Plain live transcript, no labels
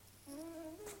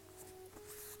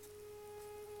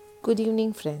Good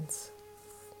evening, friends.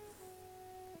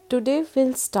 Today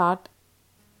we'll start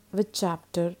with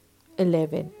chapter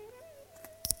 11,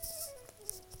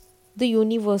 the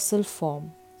universal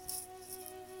form.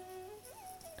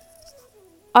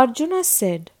 Arjuna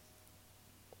said,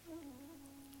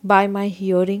 by my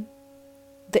hearing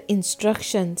the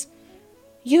instructions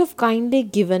you have kindly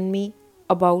given me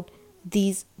about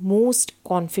these most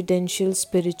confidential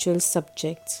spiritual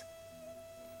subjects,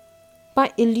 my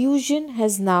illusion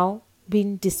has now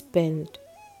been dispelled.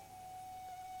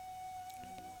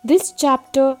 This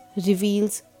chapter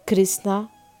reveals Krishna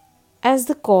as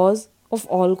the cause of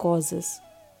all causes.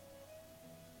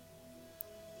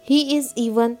 He is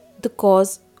even the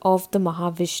cause of the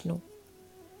Mahavishnu,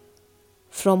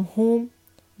 from whom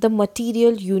the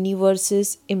material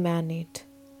universes emanate.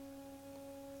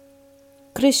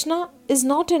 Krishna is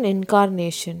not an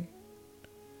incarnation.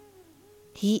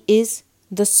 He is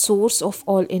the source of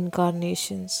all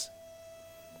incarnations.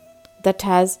 That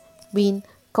has been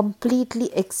completely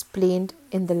explained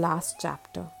in the last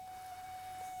chapter.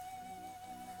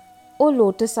 O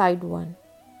lotus eyed one,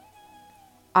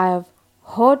 I have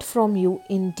heard from you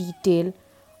in detail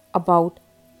about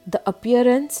the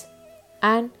appearance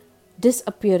and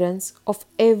disappearance of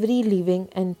every living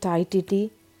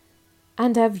entity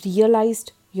and have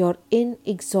realized your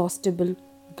inexhaustible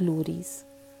glories.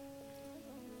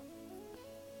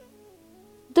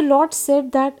 The Lord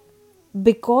said that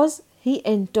because he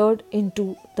entered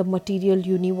into the material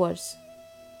universe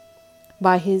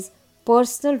by his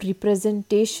personal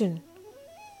representation,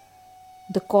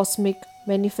 the cosmic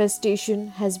manifestation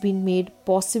has been made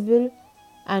possible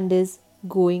and is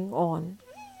going on.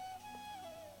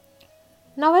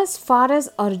 Now, as far as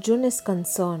Arjun is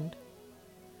concerned,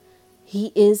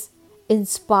 he is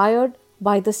inspired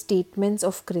by the statements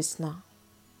of Krishna.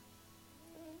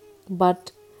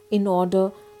 But in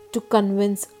order to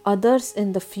convince others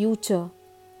in the future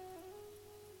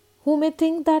who may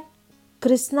think that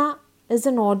Krishna is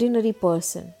an ordinary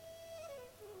person,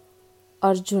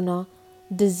 Arjuna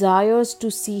desires to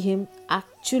see him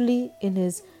actually in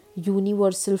his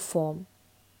universal form,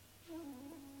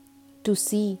 to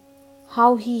see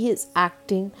how he is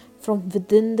acting from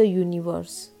within the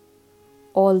universe,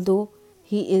 although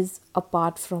he is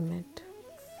apart from it.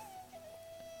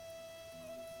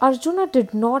 Arjuna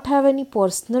did not have any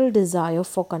personal desire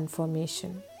for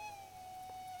confirmation.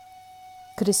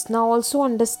 Krishna also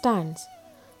understands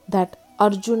that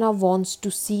Arjuna wants to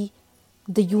see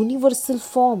the universal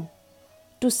form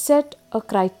to set a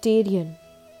criterion.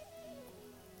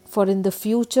 For in the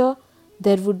future,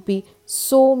 there would be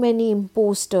so many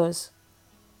impostors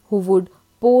who would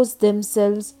pose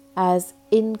themselves as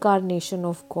incarnation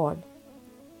of God.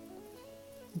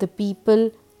 The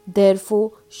people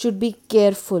therefore should be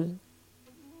careful.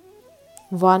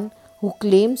 One who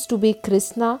claims to be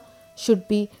Krishna should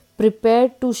be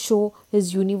prepared to show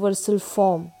his universal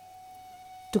form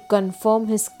to confirm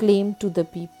his claim to the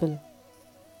people.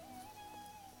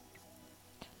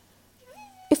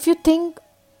 If you think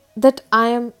that I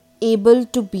am able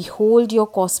to behold your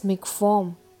cosmic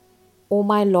form, O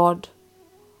my Lord,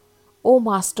 O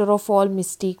Master of all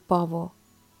mystic power,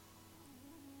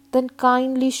 then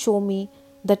kindly show me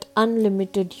that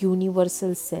unlimited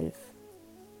universal self.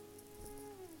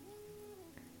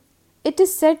 It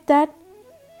is said that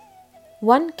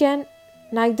one can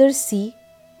neither see,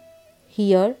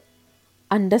 hear,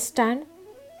 understand,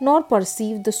 nor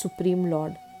perceive the Supreme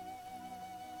Lord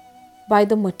by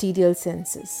the material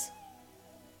senses.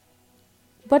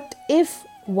 But if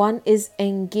one is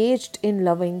engaged in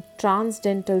loving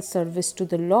transcendental service to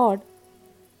the Lord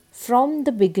from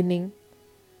the beginning,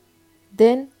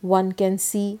 then one can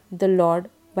see the Lord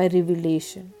by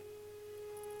revelation.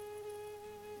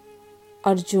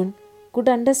 Arjun could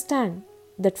understand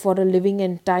that for a living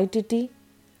entity,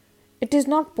 it is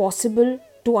not possible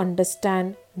to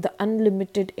understand the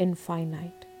unlimited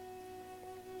infinite.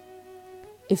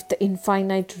 If the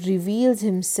infinite reveals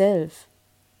himself,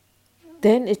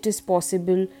 then it is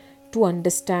possible to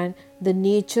understand the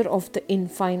nature of the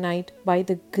infinite by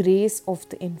the grace of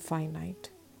the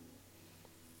infinite.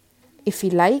 If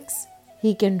he likes,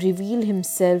 he can reveal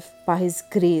himself by his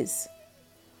grace,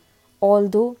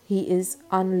 although he is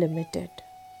unlimited.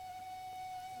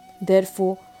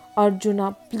 Therefore,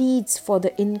 Arjuna pleads for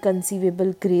the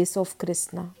inconceivable grace of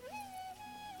Krishna.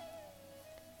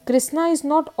 Krishna is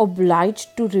not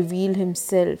obliged to reveal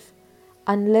himself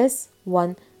unless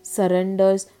one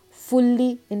surrenders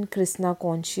fully in Krishna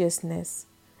consciousness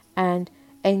and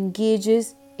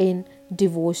engages in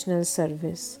devotional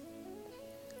service.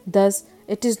 Thus,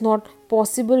 it is not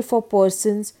possible for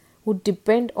persons who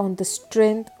depend on the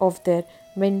strength of their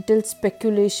mental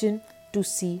speculation to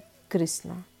see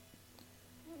Krishna.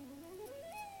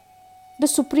 The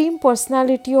Supreme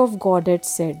Personality of Godhead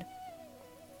said,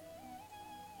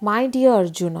 "My dear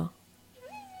Arjuna,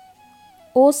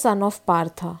 O son of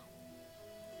Partha,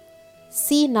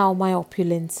 see now my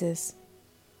opulences,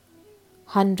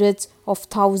 hundreds of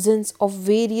thousands of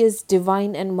various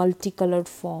divine and multicolored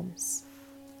forms.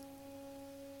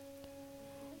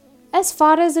 As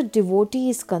far as a devotee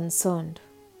is concerned,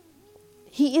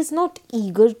 he is not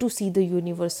eager to see the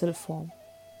universal form.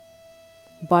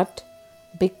 But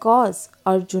because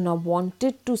Arjuna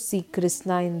wanted to see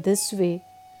Krishna in this way,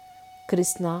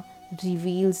 Krishna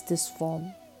reveals this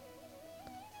form.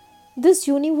 This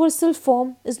universal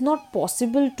form is not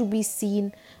possible to be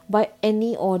seen by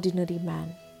any ordinary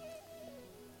man.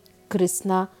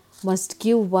 Krishna must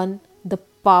give one the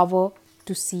power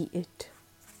to see it.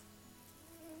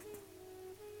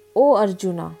 O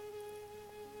Arjuna,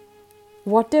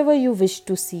 whatever you wish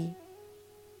to see,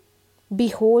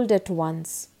 behold at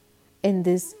once in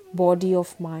this body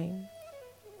of mine.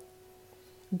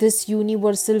 This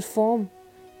universal form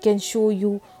can show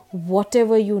you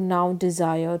whatever you now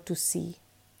desire to see,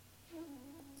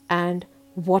 and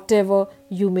whatever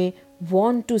you may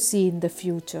want to see in the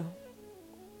future.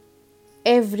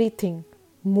 Everything,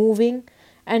 moving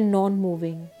and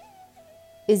non-moving,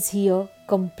 is here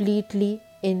completely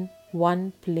in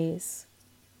one place.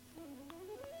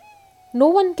 No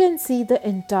one can see the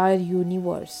entire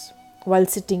universe while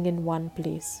sitting in one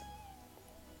place.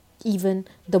 Even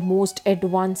the most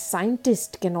advanced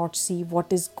scientist cannot see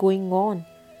what is going on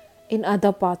in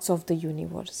other parts of the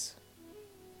universe.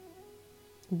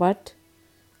 But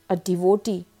a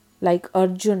devotee like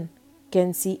Arjun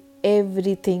can see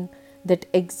everything that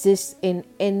exists in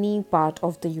any part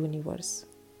of the universe.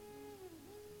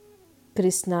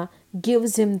 Krishna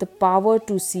gives him the power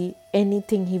to see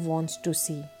anything he wants to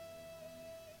see,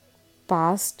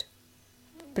 past,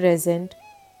 present,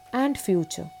 and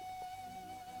future.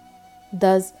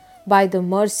 Thus, by the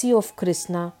mercy of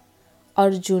Krishna,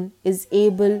 Arjun is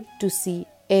able to see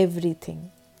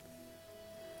everything.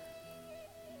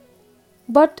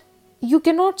 But you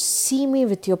cannot see me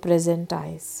with your present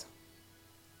eyes.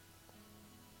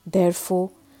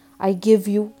 Therefore, I give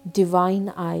you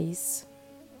divine eyes.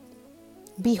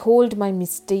 Behold my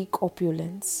mystic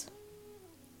opulence.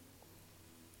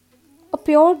 A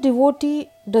pure devotee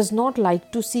does not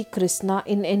like to see Krishna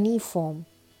in any form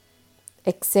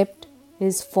except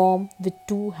his form with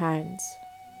two hands.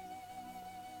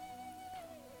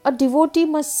 A devotee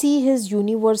must see his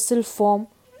universal form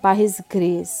by his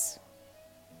grace,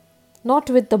 not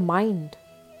with the mind,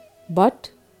 but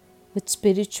with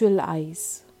spiritual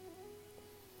eyes.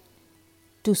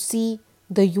 To see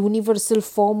the universal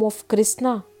form of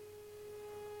Krishna,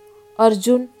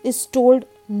 Arjun is told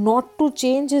not to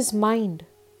change his mind,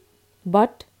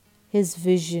 but his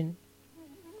vision.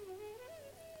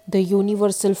 The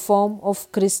universal form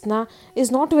of Krishna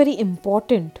is not very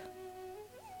important.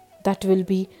 That will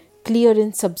be clear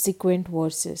in subsequent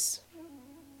verses.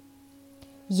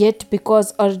 Yet,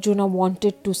 because Arjuna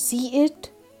wanted to see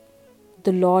it,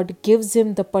 the Lord gives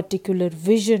him the particular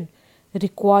vision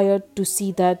required to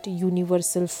see that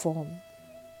universal form.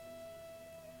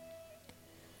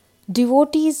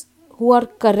 Devotees who are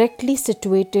correctly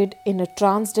situated in a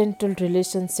transcendental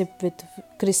relationship with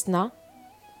Krishna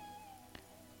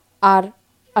are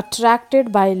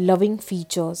attracted by loving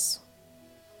features,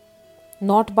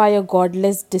 not by a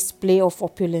godless display of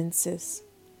opulences.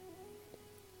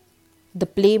 The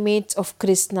playmates of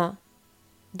Krishna,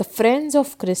 the friends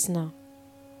of Krishna,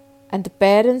 and the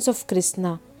parents of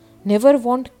Krishna never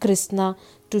want Krishna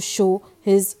to show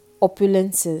his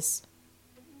opulences.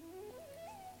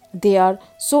 They are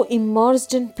so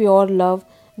immersed in pure love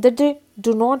that they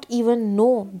do not even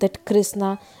know that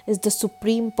Krishna is the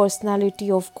Supreme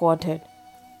Personality of Godhead.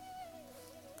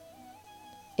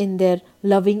 In their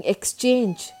loving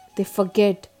exchange, they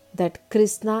forget that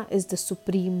Krishna is the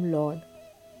Supreme Lord.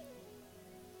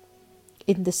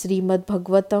 In the Srimad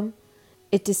Bhagavatam,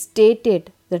 it is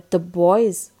stated that the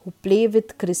boys who play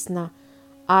with Krishna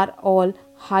are all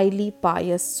highly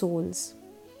pious souls.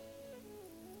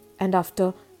 And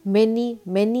after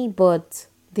many births,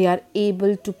 they are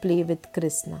able to play with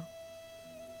Krishna.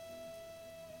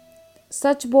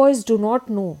 Such boys do not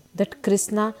know that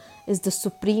Krishna is the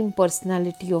Supreme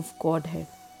Personality of Godhead.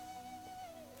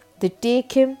 They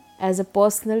take him as a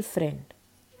personal friend.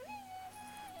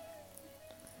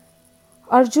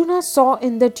 Arjuna saw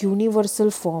in that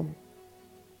universal form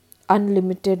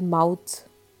unlimited mouths,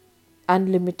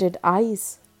 unlimited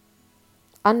eyes,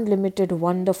 unlimited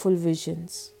wonderful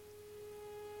visions.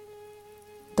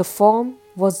 The form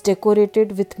was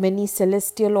decorated with many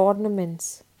celestial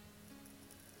ornaments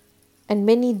and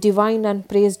many divine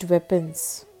unpraised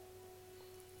weapons.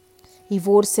 He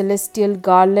wore celestial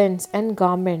garlands and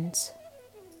garments,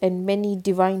 and many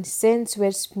divine scents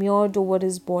were smeared over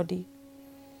his body.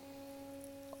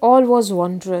 All was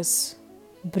wondrous,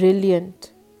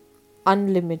 brilliant,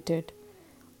 unlimited,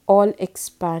 all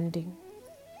expanding.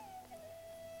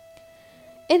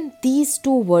 In these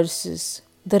two verses,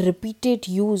 the repeated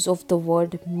use of the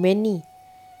word many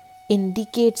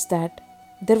indicates that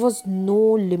there was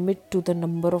no limit to the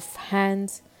number of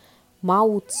hands,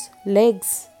 mouths,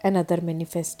 legs, and other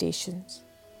manifestations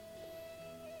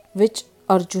which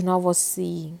Arjuna was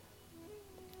seeing.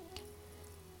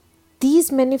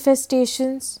 These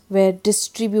manifestations were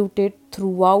distributed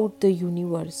throughout the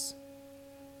universe,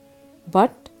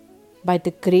 but by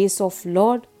the grace of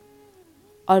Lord,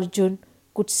 Arjun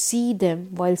could see them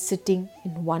while sitting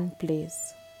in one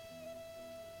place.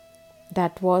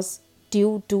 That was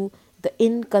due to the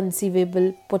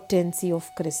inconceivable potency of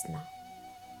Krishna.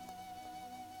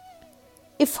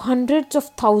 If hundreds of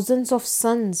thousands of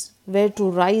suns were to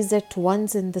rise at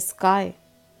once in the sky,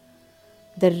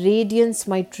 their radiance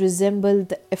might resemble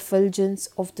the effulgence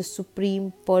of the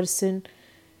Supreme Person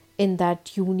in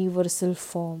that universal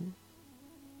form.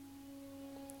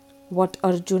 What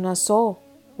Arjuna saw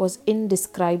was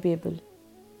indescribable.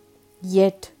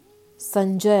 Yet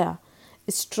Sanjaya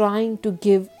is trying to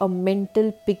give a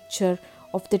mental picture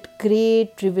of that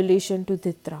great revelation to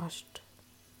Dhritarashtra.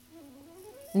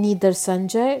 Neither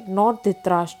Sanjay nor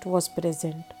Dhritarashtra was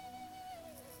present,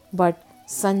 but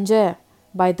Sanjay,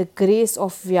 by the grace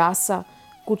of Vyasa,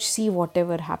 could see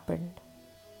whatever happened.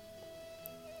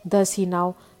 Thus he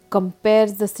now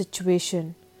compares the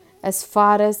situation as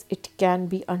far as it can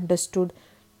be understood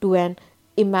to an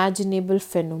imaginable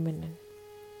phenomenon.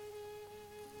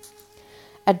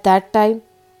 At that time,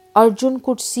 Arjun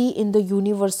could see in the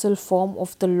universal form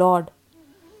of the Lord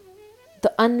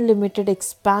the unlimited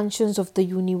expansions of the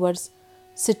universe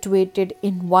situated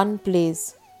in one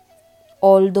place,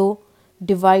 although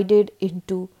divided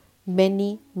into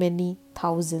many, many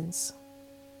thousands.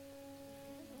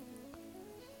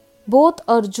 Both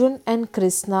Arjun and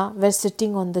Krishna were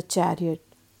sitting on the chariot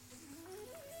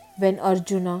when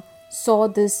Arjuna saw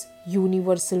this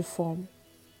universal form.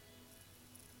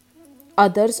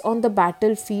 Others on the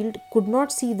battlefield could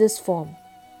not see this form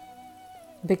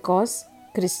because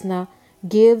Krishna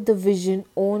gave the vision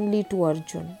only to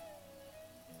Arjun.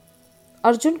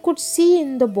 Arjun could see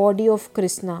in the body of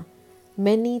Krishna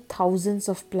many thousands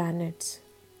of planets.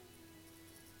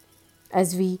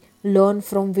 As we learn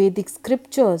from Vedic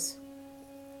scriptures,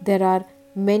 there are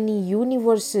many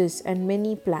universes and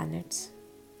many planets.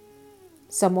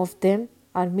 Some of them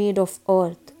are made of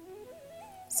earth,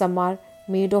 some are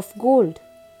made of gold,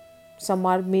 some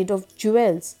are made of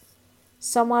jewels,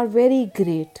 some are very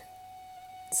great,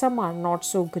 some are not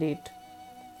so great,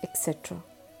 etc.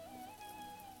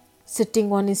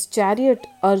 Sitting on his chariot,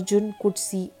 Arjun could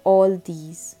see all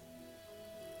these.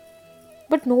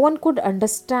 But no one could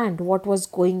understand what was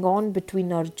going on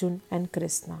between Arjun and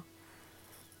Krishna.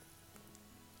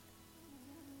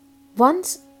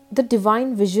 Once the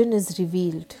divine vision is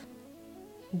revealed,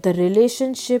 the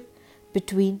relationship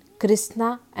between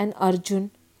Krishna and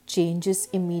Arjun changes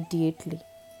immediately.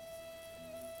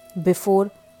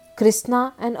 Before,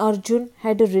 Krishna and Arjun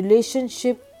had a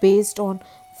relationship based on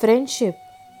friendship.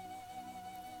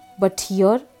 But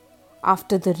here,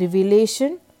 after the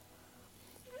revelation,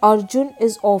 Arjun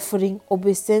is offering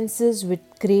obeisances with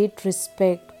great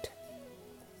respect,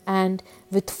 and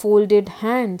with folded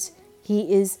hands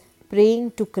he is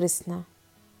praying to Krishna.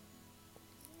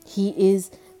 He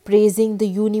is praising the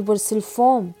universal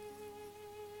form.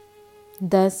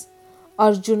 Thus,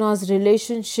 Arjuna's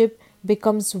relationship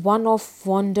becomes one of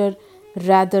wonder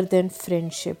rather than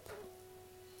friendship.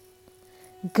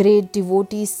 Great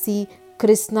devotees see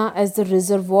Krishna as the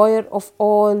reservoir of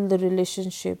all the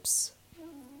relationships.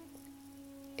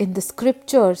 In the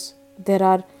scriptures, there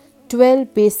are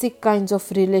 12 basic kinds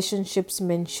of relationships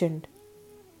mentioned,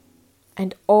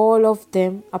 and all of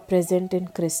them are present in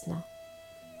Krishna.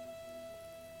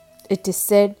 It is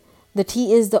said that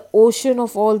he is the ocean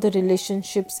of all the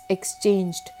relationships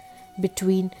exchanged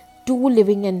between two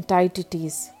living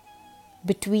entities,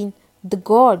 between the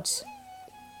gods,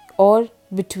 or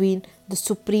between the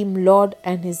Supreme Lord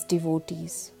and his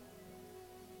devotees.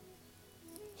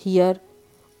 Here,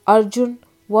 Arjun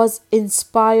was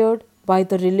inspired by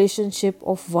the relationship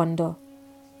of wonder.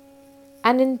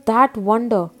 And in that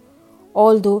wonder,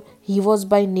 although he was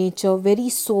by nature very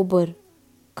sober,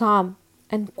 calm,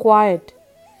 and quiet,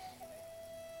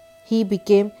 he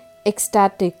became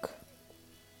ecstatic.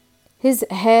 His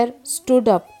hair stood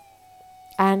up,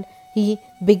 and he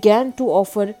began to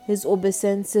offer his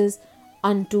obeisances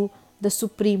unto the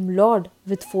Supreme Lord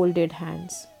with folded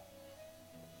hands.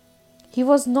 He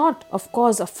was not, of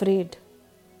course, afraid.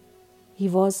 He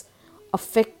was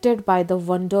affected by the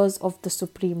wonders of the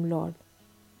Supreme Lord.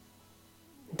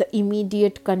 The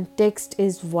immediate context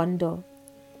is wonder.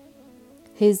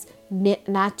 His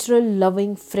natural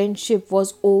loving friendship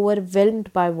was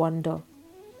overwhelmed by wonder,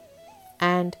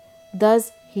 and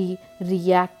thus he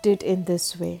reacted in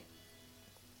this way.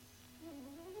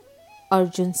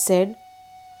 Arjun said,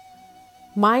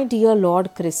 "My dear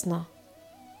Lord Krishna,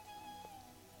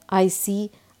 I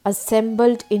see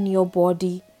assembled in your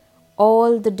body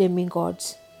all the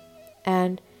demigods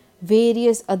and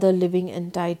various other living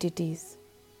entities.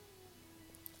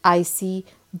 I see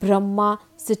Brahma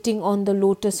sitting on the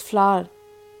lotus flower,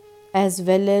 as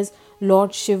well as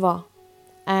Lord Shiva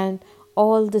and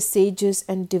all the sages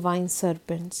and divine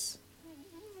serpents.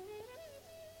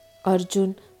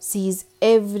 Arjun sees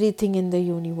everything in the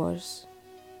universe.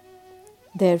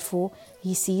 Therefore,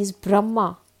 he sees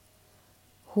Brahma,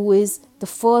 who is the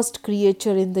first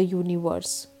creature in the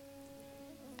universe,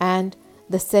 and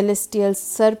the celestial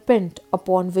serpent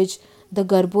upon which the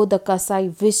Garbhodakasai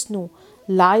Vishnu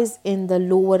lies in the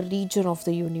lower region of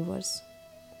the universe.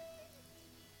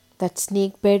 That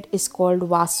snake bed is called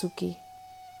Vasuki.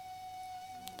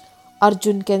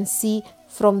 Arjun can see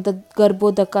from the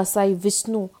Garbhodakasai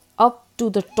Vishnu up to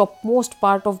the topmost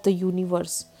part of the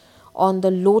universe on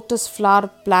the lotus flower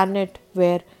planet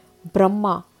where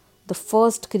Brahma, the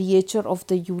first creature of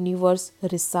the universe,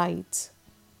 resides.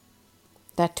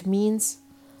 That means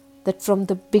that from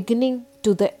the beginning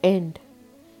to the end,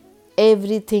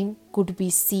 everything could be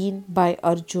seen by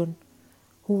Arjun,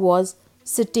 who was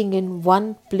sitting in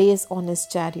one place on his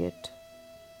chariot.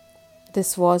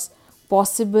 This was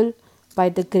possible by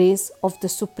the grace of the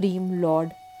Supreme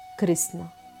Lord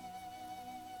Krishna.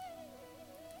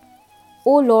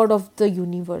 O Lord of the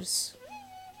universe,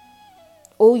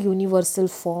 O universal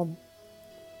form,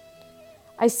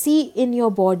 I see in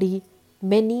your body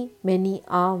many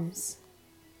arms,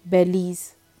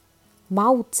 bellies,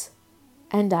 mouths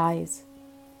and eyes,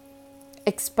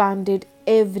 expanded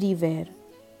everywhere,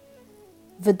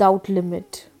 without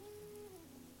limit.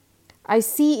 I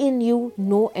see in you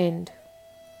no end,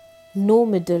 no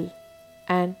middle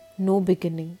and no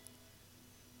beginning.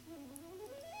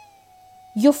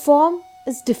 Your form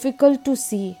is difficult to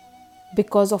see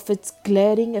because of its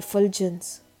glaring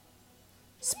effulgence,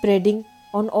 spreading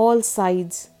on all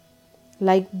sides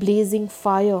like blazing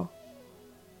fire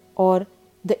or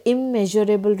the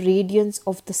immeasurable radiance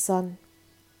of the sun.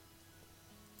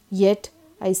 Yet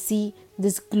I see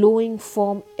this glowing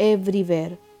form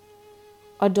everywhere,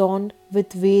 adorned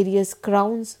with various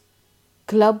crowns,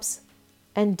 clubs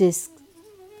and discs.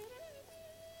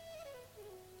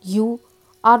 You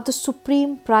are the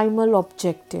supreme primal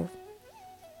objective.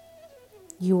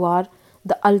 You are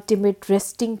the ultimate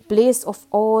resting place of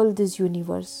all this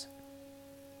universe.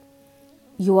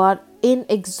 You are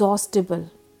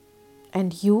inexhaustible,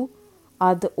 and you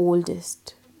are the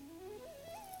oldest.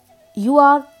 You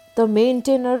are the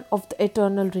maintainer of the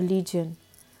eternal religion,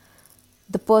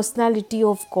 the personality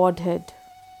of Godhead.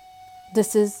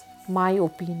 This is my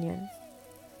opinion.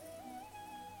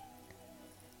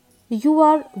 You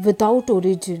are without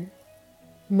origin,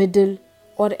 middle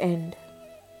or end.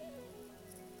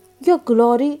 Your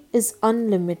glory is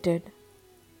unlimited.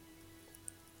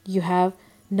 You have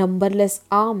numberless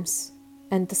arms,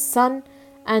 and the sun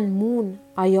and moon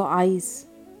are your eyes.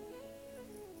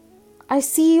 I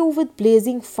see you with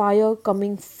blazing fire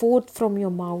coming forth from your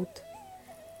mouth,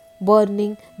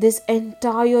 burning this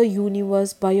entire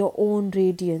universe by your own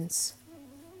radiance.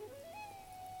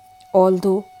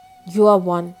 Although you are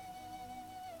one,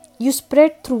 you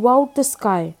spread throughout the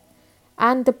sky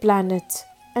and the planets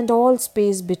and all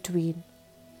space between.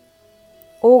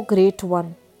 O Great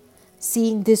One,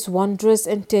 seeing this wondrous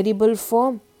and terrible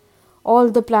form, all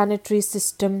the planetary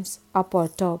systems are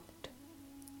perturbed.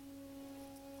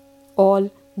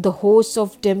 All the hosts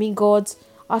of demigods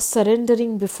are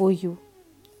surrendering before you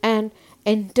and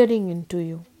entering into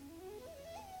you.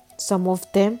 Some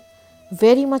of them,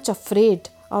 very much afraid,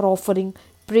 are offering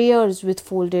prayers with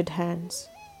folded hands.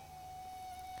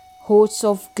 Hosts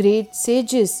of great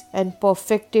sages and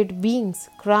perfected beings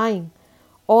crying,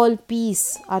 all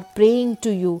peace, are praying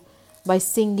to you by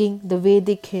singing the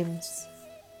Vedic hymns.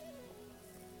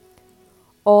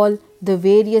 All the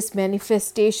various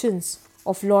manifestations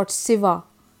of Lord Shiva,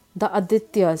 the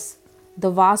Adityas,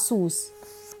 the Vasus,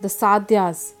 the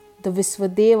Sadhyas, the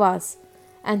Visvadevas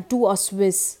and two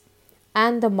Asvis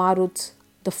and the Maruts,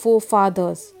 the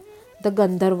forefathers, the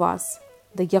Gandharvas,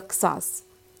 the Yaksas,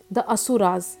 the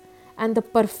Asuras, and the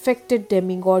perfected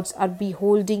demigods are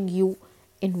beholding you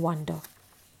in wonder.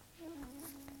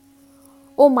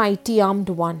 O mighty armed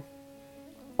one,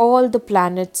 all the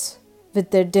planets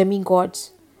with their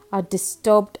demigods are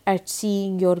disturbed at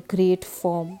seeing your great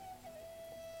form,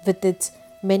 with its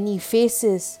many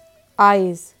faces,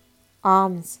 eyes,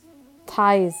 arms,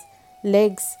 thighs,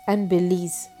 legs, and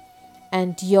bellies,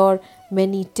 and your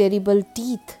many terrible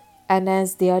teeth, and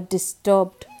as they are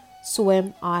disturbed, so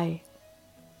am I.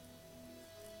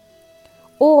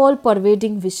 O all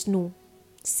pervading Vishnu,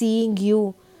 seeing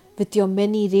you with your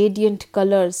many radiant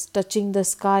colors touching the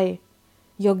sky,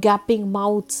 your gaping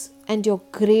mouths, and your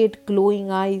great glowing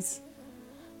eyes,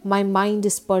 my mind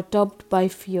is perturbed by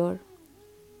fear.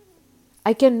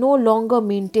 I can no longer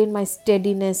maintain my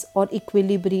steadiness or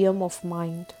equilibrium of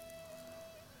mind.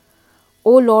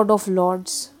 O Lord of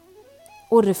Lords,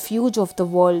 O refuge of the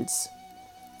worlds,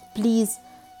 please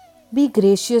be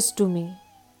gracious to me.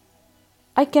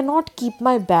 I cannot keep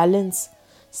my balance,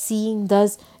 seeing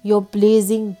thus your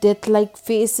blazing death-like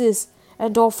faces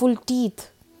and awful teeth.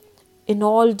 In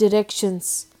all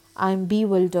directions I am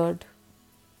bewildered.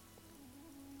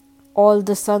 All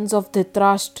the sons of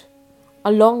Dhritarashtra,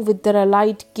 along with their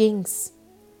allied kings,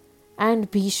 and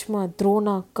Bhishma,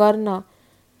 Drona, Karna,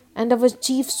 and our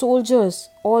chief soldiers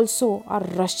also are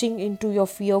rushing into your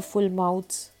fearful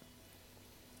mouths.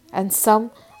 And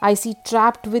some I see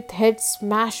trapped with heads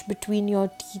smashed between your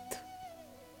teeth.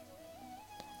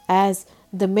 As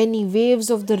the many waves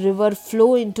of the river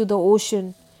flow into the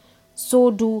ocean, so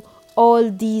do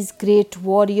all these great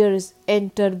warriors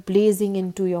enter blazing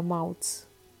into your mouths.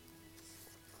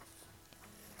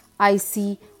 I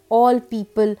see all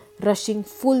people rushing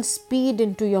full speed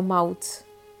into your mouths,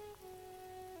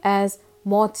 as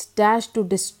moths dash to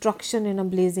destruction in a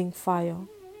blazing fire.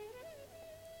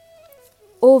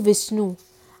 O Vishnu,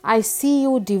 I see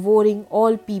you devouring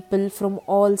all people from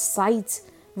all sides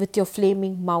with your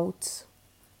flaming mouths,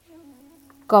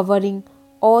 covering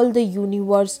all the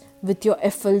universe with your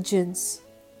effulgence.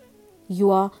 You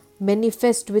are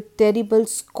manifest with terrible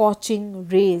scorching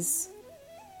rays.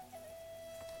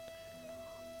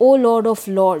 O Lord of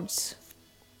Lords,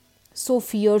 so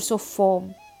fierce of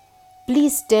form,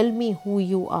 please tell me who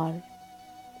you are.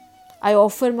 I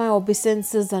offer my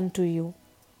obeisances unto you.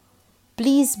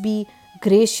 Please be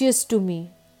gracious to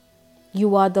me.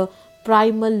 You are the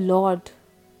primal Lord.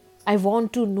 I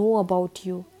want to know about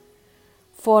you,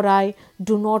 for I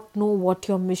do not know what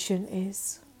your mission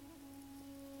is.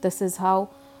 This is how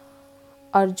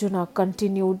Arjuna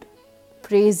continued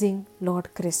praising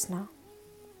Lord Krishna.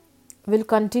 We'll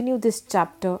continue this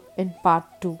chapter in part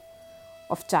 2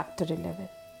 of chapter 11.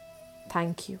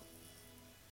 Thank you.